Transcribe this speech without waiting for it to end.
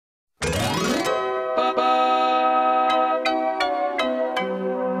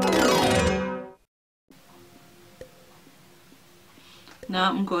Now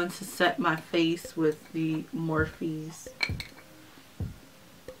I'm going to set my face with the Morphe's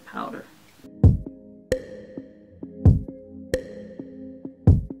powder.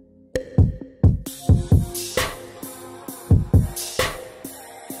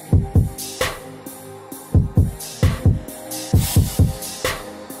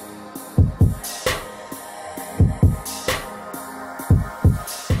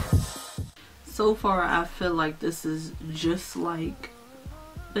 So far, I feel like this is just like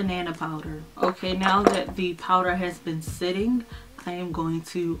banana powder. Okay, now that the powder has been sitting, I am going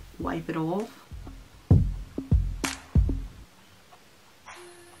to wipe it off.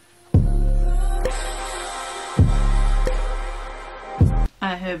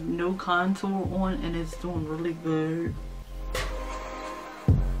 I have no contour on and it's doing really good.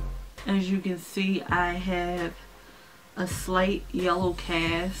 As you can see, I have a slight yellow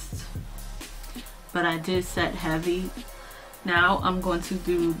cast, but I did set heavy. Now I'm going to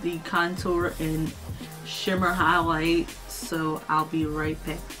do the contour and shimmer highlight, so I'll be right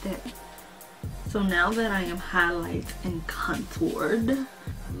back with that. So now that I am highlight and contoured,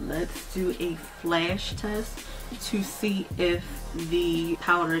 let's do a flash test to see if the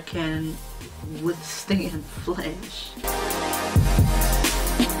powder can withstand flash.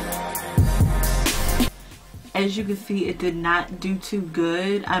 As you can see, it did not do too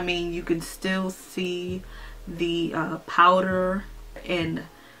good. I mean, you can still see the powder, and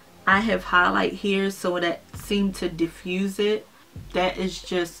I have highlight here, so that seemed to diffuse it. That is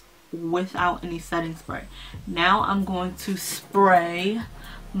just without any setting spray. Now I'm going to spray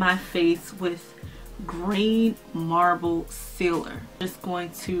my face with green marble sealer. Just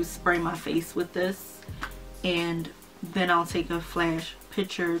going to spray my face with this, and then I'll take a flash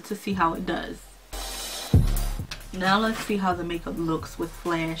picture to see how it does. Now let's see how the makeup looks with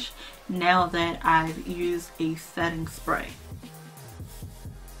flash now that I've used a setting spray.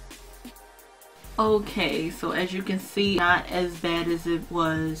 Okay, so as you can see, not as bad as it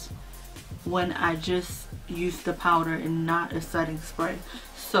was when I just used the powder and not a setting spray.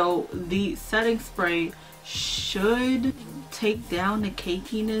 So the setting spray should take down the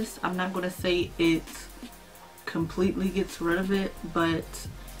cakiness. I'm not going to say it completely gets rid of it, but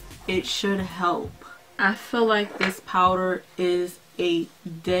it should help. I feel like this powder is a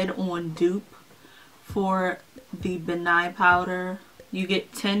dead-on dupe for the Benign powder. You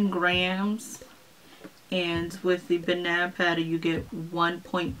get 10 grams, and with the Benign powder you get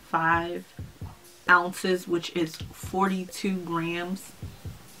 1.5 ounces, which is 42 grams.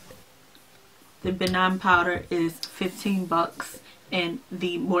 The Benign powder is 15 bucks, and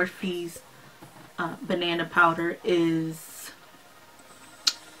the Morphe's banana powder is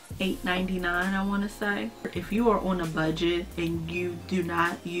 $8.99, I want to say. If you are on a budget and you do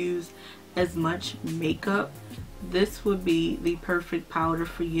not use as much makeup, this would be the perfect powder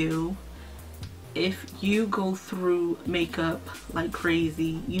for you. If you go through makeup like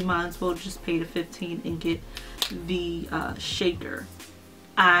crazy, you might as well just pay the $15 and get the shaker.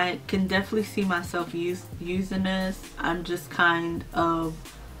 I can definitely see myself using this. I'm just kind of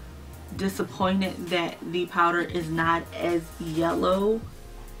disappointed that the powder is not as yellow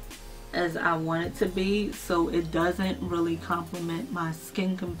as I want it to be, so it doesn't really complement my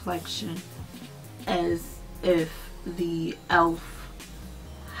skin complexion as if the e.l.f.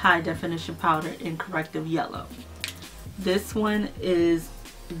 high definition powder in corrective yellow. This one is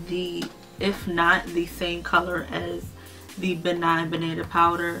the, if not the same color as the Benign banana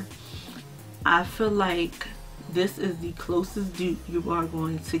powder. I feel like this is the closest dupe you are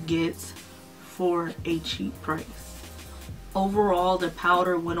going to get for a cheap price. Overall, the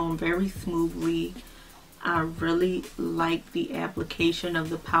powder went on very smoothly. I really like the application of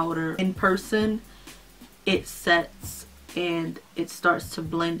the powder. In person, it sets and it starts to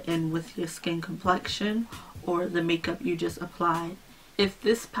blend in with your skin complexion or the makeup you just applied. If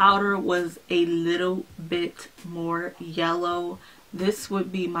this powder was a little bit more yellow, this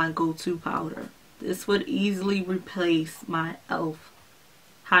would be my go-to powder. This would easily replace my e.l.f.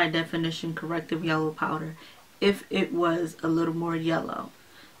 high definition corrective yellow powder if it was a little more yellow.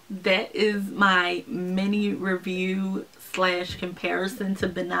 That is my mini review slash comparison to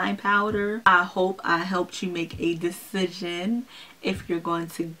Benign powder. I hope I helped you make a decision if you're going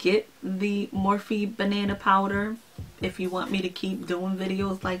to get the Morphe banana powder. If you want me to keep doing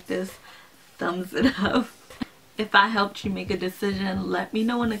videos like this, thumbs it up. If I helped you make a decision, let me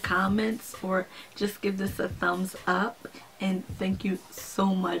know in the comments or just give this a thumbs up. And thank you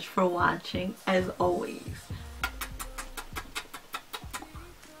so much for watching, as always.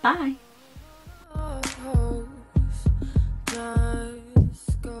 Bye.